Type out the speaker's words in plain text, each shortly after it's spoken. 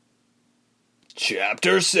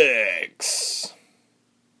Chapter 6.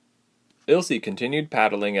 Ilse continued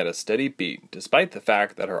paddling at a steady beat, despite the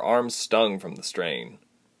fact that her arms stung from the strain.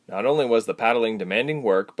 Not only was the paddling demanding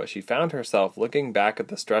work, but she found herself looking back at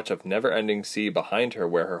the stretch of never-ending sea behind her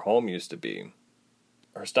where her home used to be.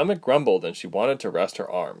 Her stomach grumbled and she wanted to rest her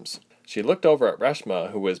arms. She looked over at Reshma,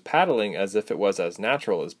 who was paddling as if it was as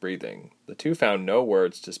natural as breathing. The two found no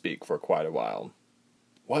words to speak for quite a while.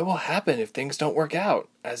 "What will happen if things don't work out?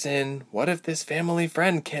 As in, what if this family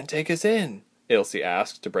friend can't take us in?" Ilse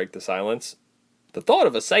asked to break the silence. "The thought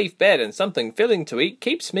of a safe bed and something filling to eat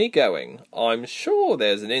keeps me going. I'm sure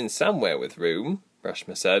there's an inn somewhere with room,"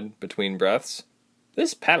 Reshma said, between breaths.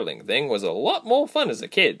 "This paddling thing was a lot more fun as a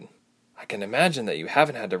kid." "I can imagine that you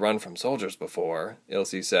haven't had to run from soldiers before,"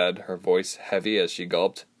 Ilse said, her voice heavy as she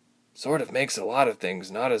gulped. "Sort of makes a lot of things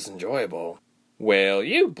not as enjoyable." "Well,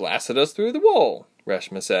 you blasted us through the wall,"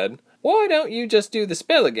 Reshma said. "Why don't you just do the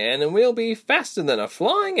spell again and we'll be faster than a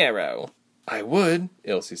flying arrow?" "I would,"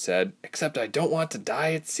 Ilse said, "except I don't want to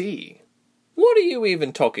die at sea." "What are you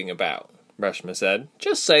even talking about?" Reshma said.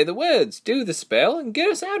 "Just say the words, do the spell, and get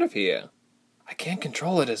us out of here." "I can't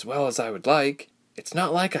control it as well as I would like. It's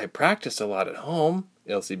not like I practiced a lot at home,"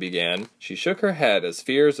 Ilse began. She shook her head as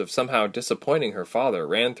fears of somehow disappointing her father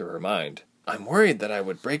ran through her mind. "I'm worried that I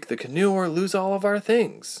would break the canoe or lose all of our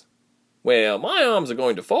things." "Well, my arms are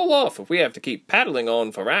going to fall off if we have to keep paddling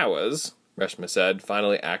on for hours," Reshma said,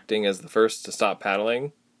 finally acting as the first to stop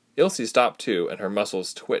paddling. Ilse stopped too, and her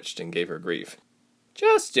muscles twitched and gave her grief.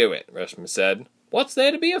 "Just do it," Reshma said. "What's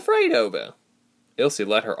there to be afraid over?" Ilse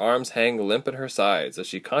let her arms hang limp at her sides as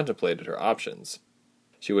she contemplated her options.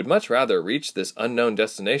 She would much rather reach this unknown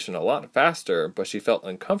destination a lot faster, but she felt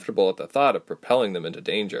uncomfortable at the thought of propelling them into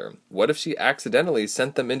danger. What if she accidentally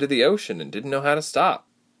sent them into the ocean and didn't know how to stop?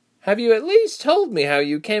 "Have you at least told me how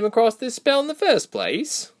you came across this spell in the first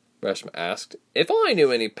place?" Reshma asked. "If I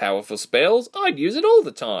knew any powerful spells, I'd use it all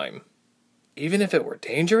the time." "Even if it were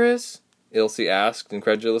dangerous?" Ilse asked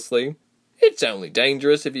incredulously. "It's only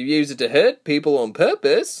dangerous if you use it to hurt people on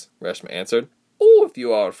purpose," Reshma answered. "Or if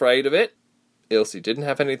you are afraid of it." Ilse didn't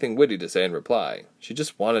have anything witty to say in reply. She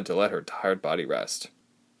just wanted to let her tired body rest.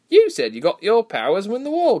 "You said you got your powers when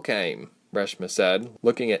the wall came," Reshma said,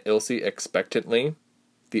 looking at Ilse expectantly.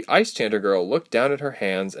 The ice chanter girl looked down at her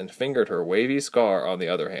hands and fingered her wavy scar on the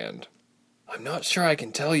other hand. "I'm not sure I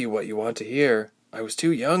can tell you what you want to hear. I was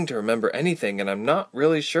too young to remember anything, and I'm not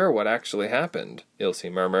really sure what actually happened," Ilse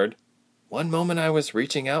murmured. "One moment I was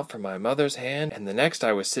reaching out for my mother's hand, and the next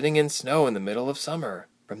I was sitting in snow in the middle of summer.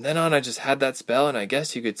 From then on I just had that spell, and I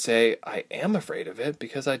guess you could say I am afraid of it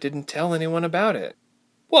because I didn't tell anyone about it."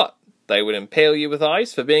 "What, they would impale you with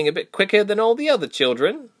ice for being a bit quicker than all the other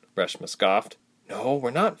children?" Reshma scoffed. "No,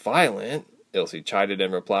 we're not violent," Ilse chided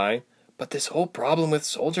in reply. "But this whole problem with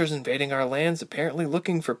soldiers invading our lands apparently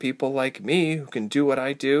looking for people like me who can do what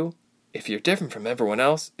I do. If you're different from everyone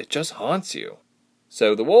else, it just haunts you."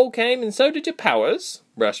 "So the wall came and so did your powers?"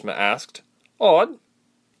 Reshma asked. "Odd."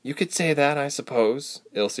 "You could say that, I suppose,"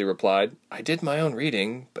 Ilse replied. "I did my own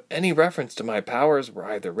reading, but any reference to my powers were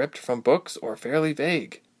either ripped from books or fairly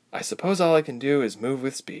vague. I suppose all I can do is move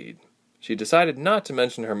with speed." She decided not to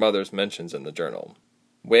mention her mother's mentions in the journal.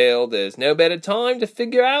 "Well, there's no better time to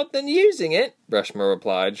figure out than using it," Reshma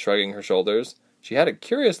replied, shrugging her shoulders. She had a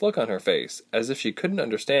curious look on her face, as if she couldn't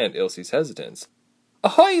understand Ilse's hesitance.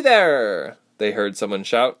 "Ahoy there!" they heard someone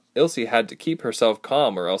shout. Ilse had to keep herself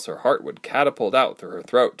calm or else her heart would catapult out through her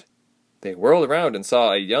throat. They whirled around and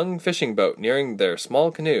saw a young fishing boat nearing their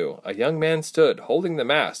small canoe. A young man stood, holding the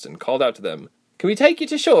mast, and called out to them. "Can we take you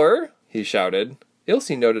to shore?" he shouted.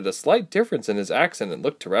 Ilse noted a slight difference in his accent and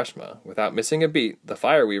looked to Reshma. Without missing a beat, the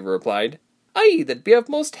fire weaver replied, "Aye, that'd be of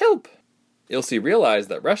most help." Ilse realized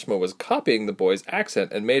that Reshma was copying the boy's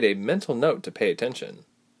accent and made a mental note to pay attention.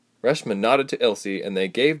 Reshma nodded to Ilse, and they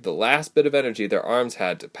gave the last bit of energy their arms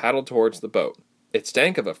had to paddle towards the boat. It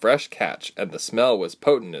stank of a fresh catch, and the smell was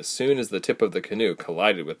potent as soon as the tip of the canoe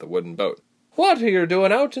collided with the wooden boat. "What are you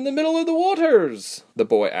doing out in the middle of the waters?" the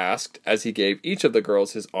boy asked, as he gave each of the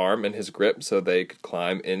girls his arm and his grip so they could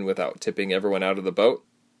climb in without tipping everyone out of the boat.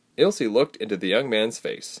 Ilse looked into the young man's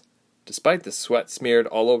face. Despite the sweat smeared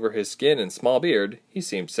all over his skin and small beard, he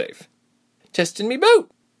seemed safe. "Testing me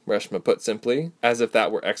boat," Reshma put simply, as if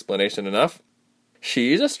that were explanation enough.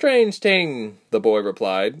 "She's a strange thing," the boy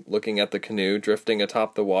replied, looking at the canoe drifting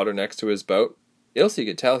atop the water next to his boat. Ilse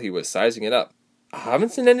could tell he was sizing it up. "I haven't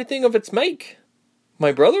seen anything of its make."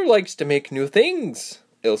 "My brother likes to make new things,"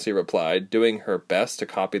 Ilse replied, doing her best to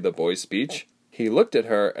copy the boy's speech. He looked at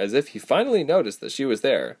her as if he finally noticed that she was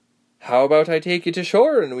there. "How about I take you to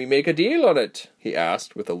shore and we make a deal on it?" he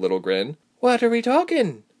asked with a little grin. "What are we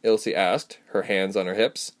talking?" Ilse asked, her hands on her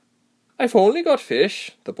hips. I've only got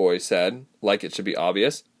fish, the boy said, like it should be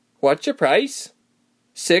obvious. What's your price?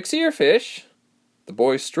 6 of your fish. The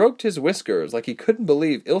boy stroked his whiskers like he couldn't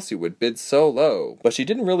believe Ilse would bid so low, but she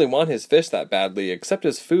didn't really want his fish that badly except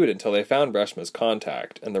as food until they found Reshma's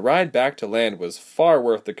contact, and the ride back to land was far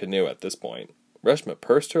worth the canoe at this point. Reshma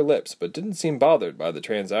pursed her lips but didn't seem bothered by the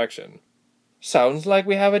transaction. Sounds like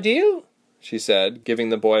we have a deal, she said, giving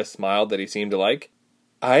the boy a smile that he seemed to like.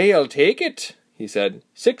 I'll take it, he said.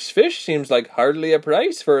 6 fish seems like hardly a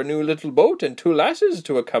price for a new little boat and 2 lasses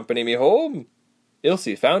to accompany me home.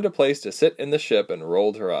 Ilse found a place to sit in the ship and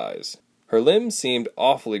rolled her eyes. Her limbs seemed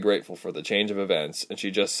awfully grateful for the change of events, and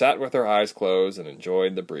she just sat with her eyes closed and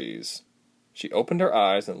enjoyed the breeze. She opened her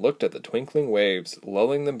eyes and looked at the twinkling waves,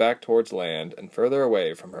 lulling them back towards land and further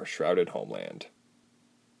away from her shrouded homeland.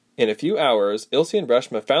 In a few hours, Ilse and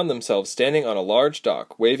Reshma found themselves standing on a large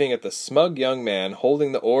dock, waving at the smug young man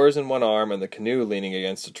holding the oars in one arm and the canoe leaning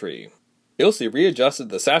against a tree. Ilse readjusted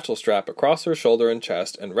the satchel strap across her shoulder and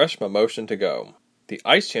chest, and Reshma motioned to go. The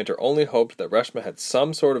ice chanter only hoped that Reshma had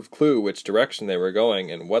some sort of clue which direction they were going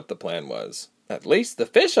and what the plan was. At least the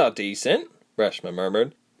fish are decent, Reshma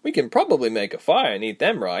murmured. We can probably make a fire and eat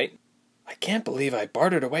them right. I can't believe I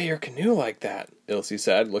bartered away your canoe like that, Ilse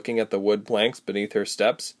said, looking at the wood planks beneath her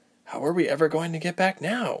steps. How are we ever going to get back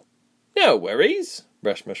now? No worries,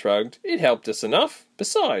 Reshma shrugged. It helped us enough.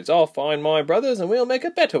 Besides, I'll find my brothers and we'll make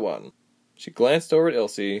a better one. She glanced over at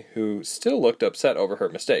Ilse, who still looked upset over her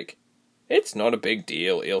mistake. It's not a big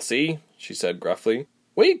deal, Ilse, she said gruffly.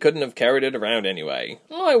 We couldn't have carried it around anyway.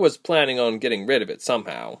 I was planning on getting rid of it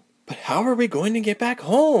somehow. But how are we going to get back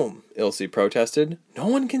home? Ilse protested. No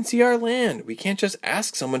one can see our land. We can't just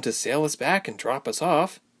ask someone to sail us back and drop us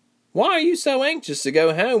off. Why are you so anxious to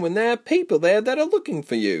go home when there are people there that are looking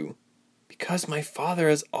for you? Because my father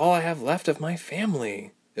is all I have left of my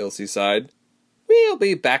family, Ilse sighed. We'll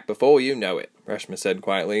be back before you know it, Reshma said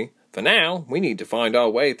quietly. For now, we need to find our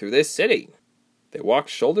way through this city. They walked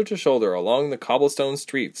shoulder to shoulder along the cobblestone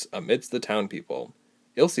streets amidst the town people.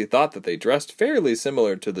 Ilse thought that they dressed fairly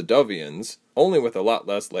similar to the Dovians, only with a lot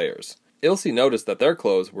less layers. Ilse noticed that their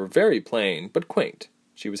clothes were very plain but quaint.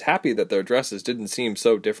 She was happy that their dresses didn't seem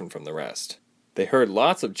so different from the rest. They heard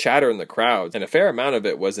lots of chatter in the crowd, and a fair amount of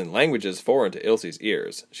it was in languages foreign to Ilse's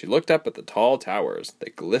ears. She looked up at the tall towers.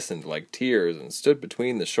 They glistened like tears and stood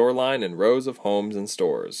between the shoreline and rows of homes and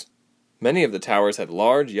stores. Many of the towers had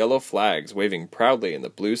large yellow flags waving proudly in the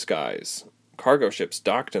blue skies. Cargo ships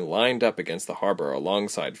docked and lined up against the harbor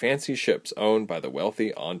alongside fancy ships owned by the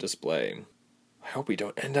wealthy on display. I hope we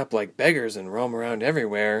don't end up like beggars and roam around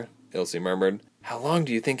everywhere, Ilse murmured. How long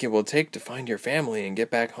do you think it will take to find your family and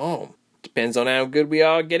get back home? Depends on how good we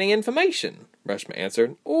are at getting information, Reshma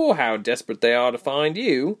answered, or how desperate they are to find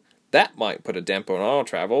you. That might put a damper on our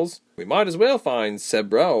travels. We might as well find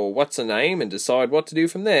Sebra or what's-her-name and decide what to do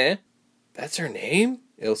from there. That's her name?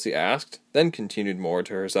 Ilse asked, then continued more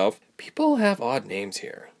to herself. People have odd names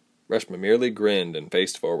here. Reshma merely grinned and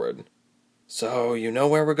faced forward. So, you know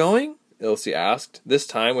where we're going? Ilse asked, this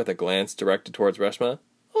time with a glance directed towards Reshma.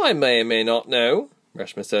 I may or may not know,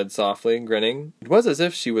 Reshma said softly, grinning. It was as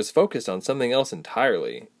if she was focused on something else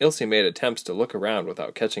entirely. Ilse made attempts to look around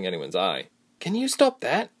without catching anyone's eye. Can you stop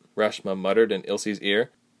that? Reshma muttered in Ilse's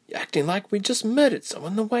ear. You're acting like we just murdered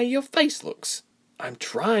someone the way your face looks. I'm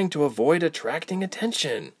trying to avoid attracting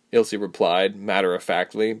attention, Ilse replied,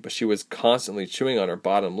 matter-of-factly, but she was constantly chewing on her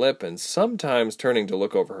bottom lip and sometimes turning to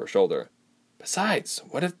look over her shoulder. Besides,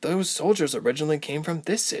 what if those soldiers originally came from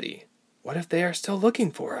this city? What if they are still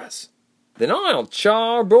looking for us? Then I'll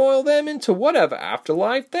charbroil them into whatever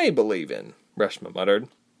afterlife they believe in, Reshma muttered.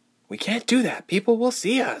 We can't do that. People will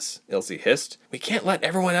see us, Ilse hissed. We can't let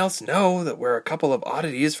everyone else know that we're a couple of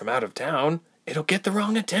oddities from out of town. It'll get the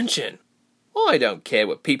wrong attention. I don't care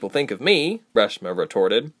what people think of me, Reshma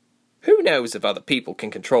retorted. Who knows if other people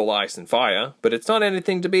can control ice and fire, but it's not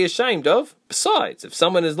anything to be ashamed of. Besides, if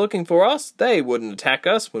someone is looking for us, they wouldn't attack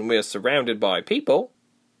us when we're surrounded by people.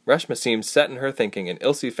 Reshma seemed set in her thinking, and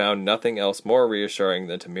Ilse found nothing else more reassuring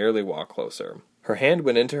than to merely walk closer. Her hand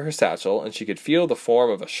went into her satchel, and she could feel the form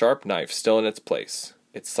of a sharp knife still in its place.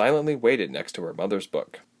 It silently waited next to her mother's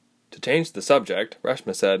book. To change the subject,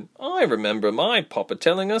 Reshma said, I remember my papa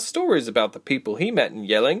telling us stories about the people he met in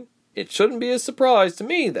Yelling. It shouldn't be a surprise to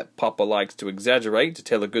me that papa likes to exaggerate to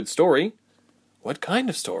tell a good story. What kind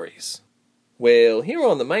of stories? Well, here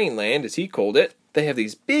on the mainland, as he called it, they have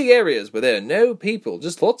these big areas where there are no people,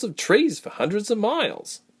 just lots of trees for hundreds of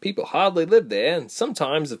miles. People hardly live there, and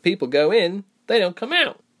sometimes if people go in, they don't come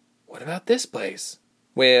out. What about this place?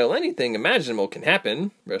 Well, anything imaginable can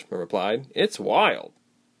happen, Reshma replied. It's wild.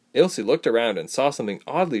 Ilse looked around and saw something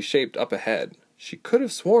oddly shaped up ahead. She could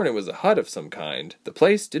have sworn it was a hut of some kind. The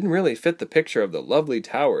place didn't really fit the picture of the lovely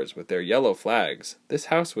towers with their yellow flags. This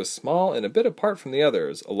house was small and a bit apart from the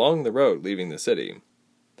others, along the road leaving the city.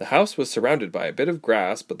 The house was surrounded by a bit of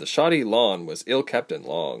grass, but the shoddy lawn was ill-kept and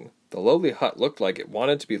long. The lowly hut looked like it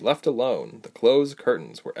wanted to be left alone. The closed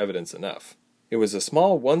curtains were evidence enough. It was a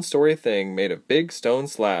small one-story thing made of big stone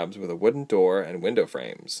slabs with a wooden door and window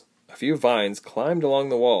frames. A few vines climbed along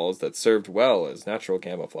the walls that served well as natural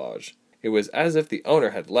camouflage. It was as if the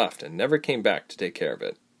owner had left and never came back to take care of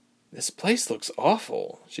it. "This place looks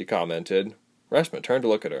awful," she commented. Reshma turned to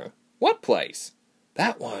look at her. "What place?"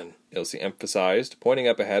 "That one," Ilse emphasized, pointing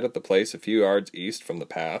up ahead at the place a few yards east from the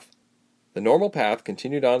path. The normal path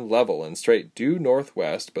continued on level and straight due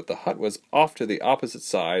northwest, but the hut was off to the opposite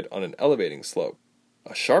side on an elevating slope.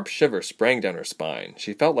 A sharp shiver sprang down her spine.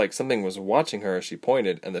 She felt like something was watching her as she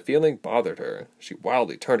pointed, and the feeling bothered her. She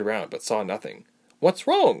wildly turned around, but saw nothing. "What's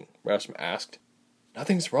wrong?" Reshma asked.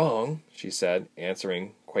 "Nothing's wrong," she said,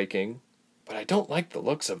 answering, quaking. "But I don't like the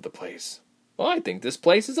looks of the place." "I think this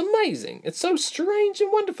place is amazing. It's so strange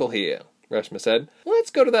and wonderful here," Reshma said.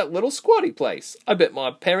 "Let's go to that little squatty place. I bet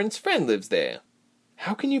my parents' friend lives there."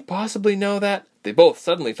 "How can you possibly know that?" They both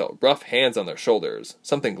suddenly felt rough hands on their shoulders.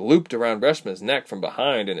 Something looped around Reshma's neck from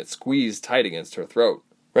behind, and it squeezed tight against her throat.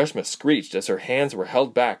 Reshma screeched as her hands were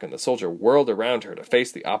held back and the soldier whirled around her to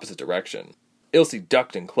face the opposite direction. Ilse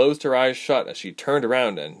ducked and closed her eyes shut as she turned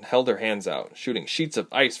around and held her hands out, shooting sheets of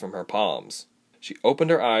ice from her palms. She opened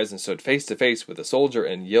her eyes and stood face to face with a soldier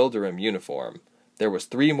in Yildirim uniform. There was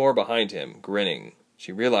 3 more behind him, grinning.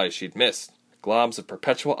 She realized she'd missed. Globs of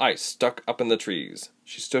perpetual ice stuck up in the trees.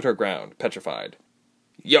 She stood her ground, petrified.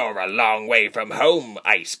 "You're a long way from home,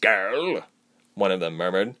 ice girl," one of them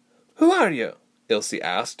murmured. "Who are you?" Ilse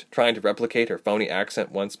asked, trying to replicate her phony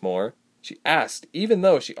accent once more. She asked, even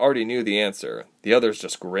though she already knew the answer. The others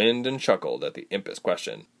just grinned and chuckled at the impish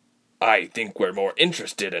question. "I think we're more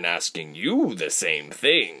interested in asking you the same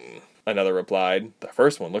thing," another replied. The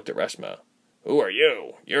first one looked at Reshma. "Who are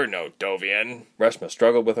you? You're no Dovian." Reshma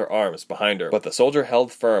struggled with her arms behind her, but the soldier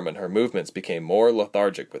held firm and her movements became more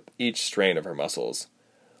lethargic with each strain of her muscles.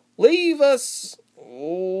 Leave us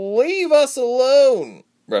alone,"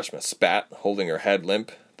 Reshma spat, holding her head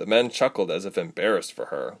limp. The men chuckled as if embarrassed for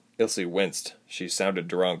her. Ilse winced. She sounded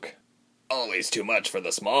drunk. "Always too much for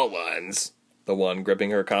the small ones," the one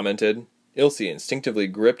gripping her commented. Ilse instinctively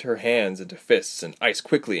gripped her hands into fists, and ice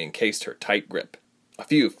quickly encased her tight grip. A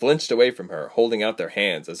few flinched away from her, holding out their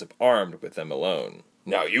hands as if armed with them alone.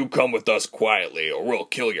 "Now you come with us quietly, or we'll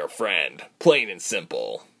kill your friend. Plain and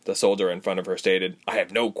simple," the soldier in front of her stated. "I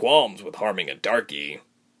have no qualms with harming a darky."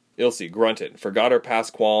 Ilse grunted, forgot her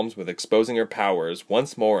past qualms with exposing her powers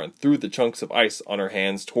once more, and threw the chunks of ice on her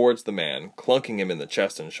hands towards the man, clunking him in the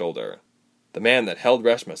chest and shoulder. The man that held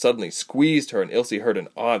Reshma suddenly squeezed her, and Ilse heard an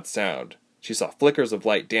odd sound. She saw flickers of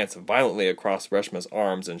light dance violently across Reshma's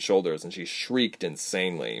arms and shoulders, and she shrieked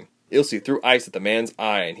insanely. Ilse threw ice at the man's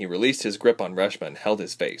eye, and he released his grip on Reshma and held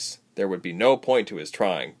his face. There would be no point to his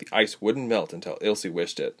trying. The ice wouldn't melt until Ilse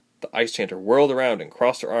wished it. The ice chanter whirled around and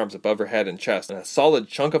crossed her arms above her head and chest, and a solid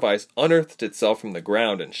chunk of ice unearthed itself from the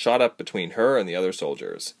ground and shot up between her and the other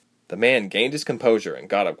soldiers. The man gained his composure and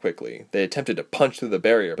got up quickly. They attempted to punch through the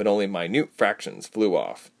barrier, but only minute fractions flew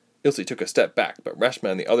off. Ilse took a step back, but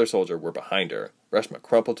Reshma and the other soldier were behind her. Reshma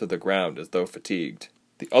crumpled to the ground as though fatigued.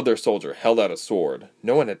 The other soldier held out a sword.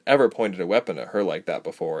 No one had ever pointed a weapon at her like that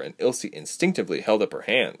before, and Ilse instinctively held up her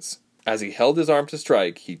hands. As he held his arm to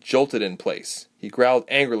strike, he jolted in place. He growled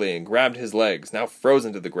angrily and grabbed his legs, now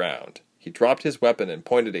frozen to the ground. He dropped his weapon and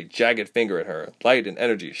pointed a jagged finger at her, light and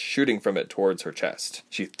energy shooting from it towards her chest.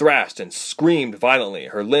 She thrashed and screamed violently.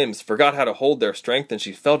 Her limbs forgot how to hold their strength, and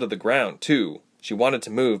she fell to the ground, too. She wanted to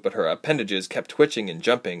move, but her appendages kept twitching and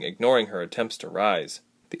jumping, ignoring her attempts to rise.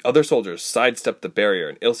 The other soldiers sidestepped the barrier,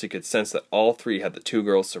 and Ilse could sense that all 3 had the 2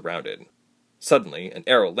 girls surrounded. Suddenly, an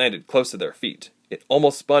arrow landed close to their feet. It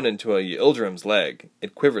almost spun into a Yildirim's leg.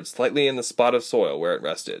 It quivered slightly in the spot of soil where it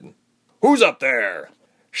rested. "Who's up there?"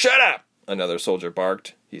 "Shut up!" another soldier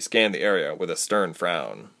barked. He scanned the area with a stern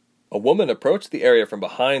frown. A woman approached the area from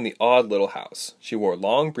behind the odd little house. She wore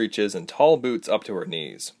long breeches and tall boots up to her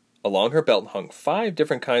knees. Along her belt hung 5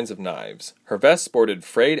 different kinds of knives. Her vest sported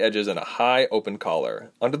frayed edges and a high, open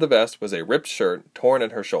collar. Under the vest was a ripped shirt, torn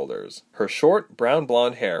at her shoulders. Her short,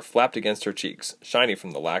 brown-blonde hair flapped against her cheeks, shiny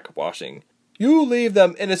from the lack of washing. "You leave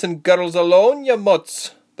them innocent girls alone, you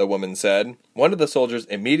mutts!" the woman said. One of the soldiers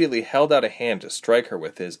immediately held out a hand to strike her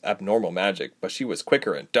with his abnormal magic, but she was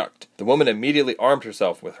quicker and ducked. The woman immediately armed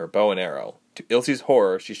herself with her bow and arrow. To Ilse's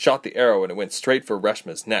horror, she shot the arrow and it went straight for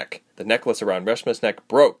Reshma's neck. The necklace around Reshma's neck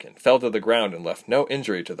broke and fell to the ground and left no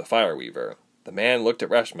injury to the Fire Weaver. The man looked at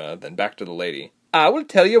Reshma, then back to the lady. "I will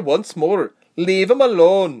tell you once more, leave him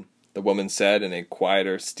alone," the woman said in a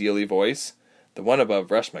quieter, steely voice. The one above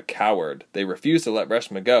Reshma cowered. They refused to let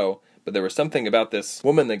Reshma go, but there was something about this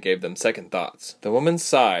woman that gave them second thoughts. The woman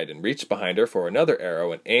sighed and reached behind her for another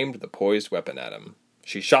arrow and aimed the poised weapon at him.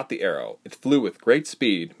 She shot the arrow. It flew with great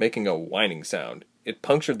speed, making a whining sound. It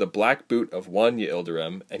punctured the black boot of one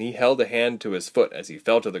Yildirim, and he held a hand to his foot as he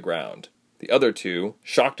fell to the ground. The other two,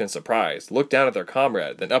 shocked and surprised, looked down at their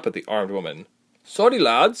comrade, then up at the armed woman. "Sorry,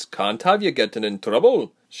 lads, can't have you getting in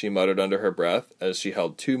trouble," she muttered under her breath, as she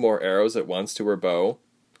held 2 more arrows at once to her bow.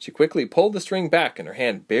 She quickly pulled the string back, and her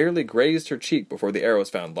hand barely grazed her cheek before the arrows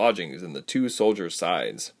found lodgings in the 2 soldiers'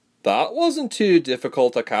 sides. "That wasn't too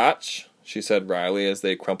difficult a catch," she said wryly as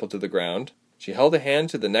they crumpled to the ground. She held a hand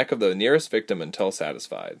to the neck of the nearest victim until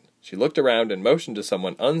satisfied. She looked around and motioned to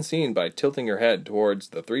someone unseen by tilting her head towards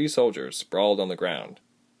the 3 soldiers sprawled on the ground.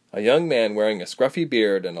 A young man wearing a scruffy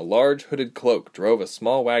beard and a large hooded cloak drove a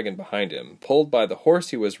small wagon behind him, pulled by the horse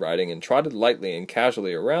he was riding, and trotted lightly and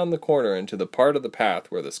casually around the corner into the part of the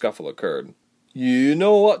path where the scuffle occurred. "You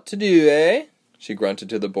know what to do, eh?" she grunted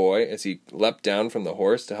to the boy as he leapt down from the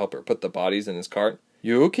horse to help her put the bodies in his cart.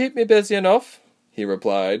 "You keep me busy enough," he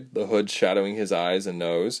replied, the hood shadowing his eyes and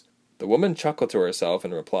nose. The woman chuckled to herself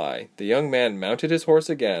in reply. The young man mounted his horse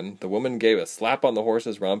again, the woman gave a slap on the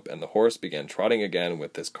horse's rump, and the horse began trotting again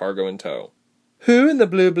with his cargo in tow. "Who in the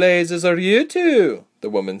blue blazes are you two?" the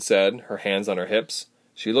woman said, her hands on her hips.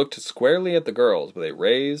 She looked squarely at the girls with a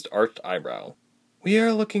raised, arched eyebrow. "We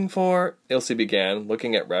are looking for," Ilse began,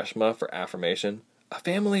 looking at Reshma for affirmation. "A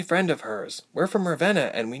family friend of hers. We're from Ravenna,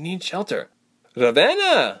 and we need shelter."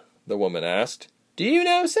 "Ravenna?" the woman asked. "Do you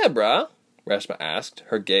know Sebra?" Reshma asked,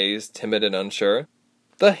 her gaze timid and unsure.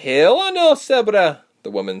 "The hell I know Sebra," the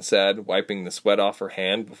woman said, wiping the sweat off her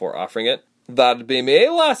hand before offering it. "That'd be me,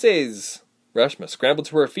 lasses." Reshma scrambled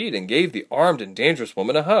to her feet and gave the armed and dangerous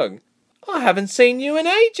woman a hug. "I haven't seen you in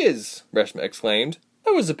ages," Reshma exclaimed. "I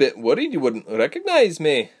was a bit worried you wouldn't recognize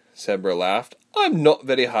me," Sebra laughed. "I'm not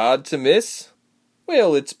very hard to miss."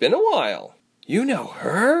 "Well, it's been a while." "You know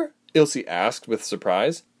her?" Ilse asked with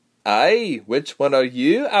surprise. "Aye, which one are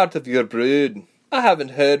you out of your brood? I haven't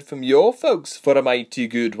heard from your folks for a mighty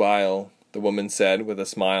good while," the woman said with a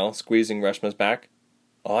smile, squeezing Reshma's back.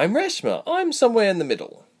 "I'm Reshma. I'm somewhere in the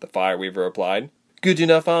middle," the Fire Weaver replied. "Good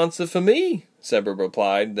enough answer for me," Sebra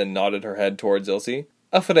replied, then nodded her head towards Ilse.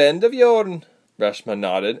 "A friend of yourn." Reshma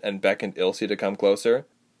nodded and beckoned Ilse to come closer.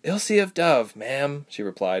 "Ilse of Dove, ma'am," she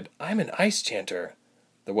replied. "I'm an ice chanter."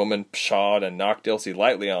 The woman pshawed and knocked Ilse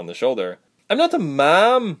lightly on the shoulder. "I'm not a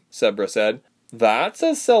ma'am," Sebra said. "That's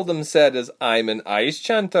as seldom said as I'm an ice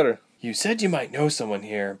chanter." "You said you might know someone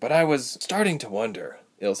here, but I was starting to wonder,"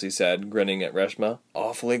 Ilse said, grinning at Reshma.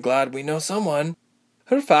 "Awfully glad we know someone."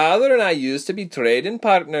 "Her father and I used to be trading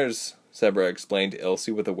partners," Sebra explained to Ilse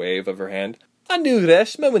with a wave of her hand. "I knew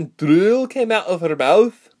Reshma when drool came out of her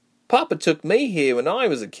mouth. Papa took me here when I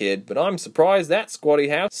was a kid, but I'm surprised that squatty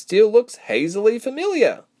house still looks hazily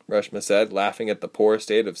familiar," Reshma said, laughing at the poor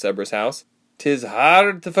state of Sebra's house. "'Tis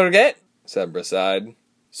hard to forget," Sebra sighed.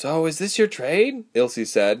 "So is this your trade?" Ilse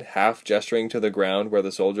said, half gesturing to the ground where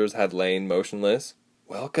the soldiers had lain motionless.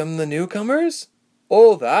 "Welcome the newcomers?"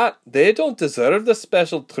 "Oh, that, they don't deserve the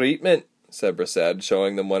special treatment," Sebra said,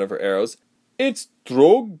 showing them one of her arrows. "It's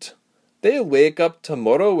drugged. They'll wake up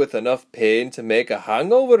tomorrow with enough pain to make a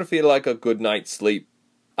hangover feel like a good night's sleep.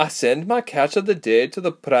 I send my catch of the day to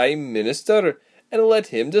the Prime Minister, and let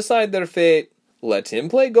him decide their fate. Let him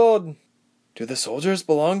play God." "Do the soldiers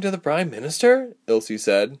belong to the Prime Minister?" Ilse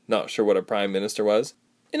said, not sure what a Prime Minister was.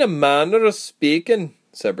 "In a manner of speaking,"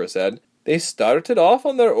 Sebra said. "They started off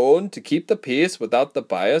on their own to keep the peace without the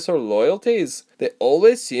bias or loyalties. They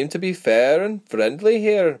always seem to be fair and friendly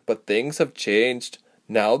here, but things have changed.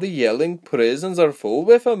 Now the yelling prisons are full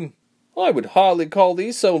with 'em. I would hardly call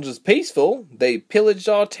these soldiers peaceful. They pillaged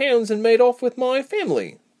our towns and made off with my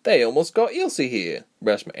family. They almost got Ilse here,"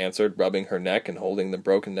 Reshma answered, rubbing her neck and holding the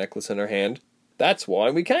broken necklace in her hand. "That's why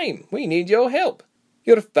we came. We need your help."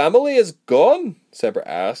 "Your family is gone?" Sebra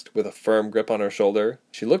asked, with a firm grip on her shoulder.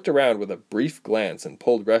 She looked around with a brief glance and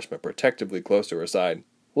pulled Reshma protectively close to her side.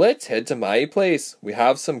 "Let's head to my place. We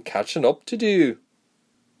have some catching up to do."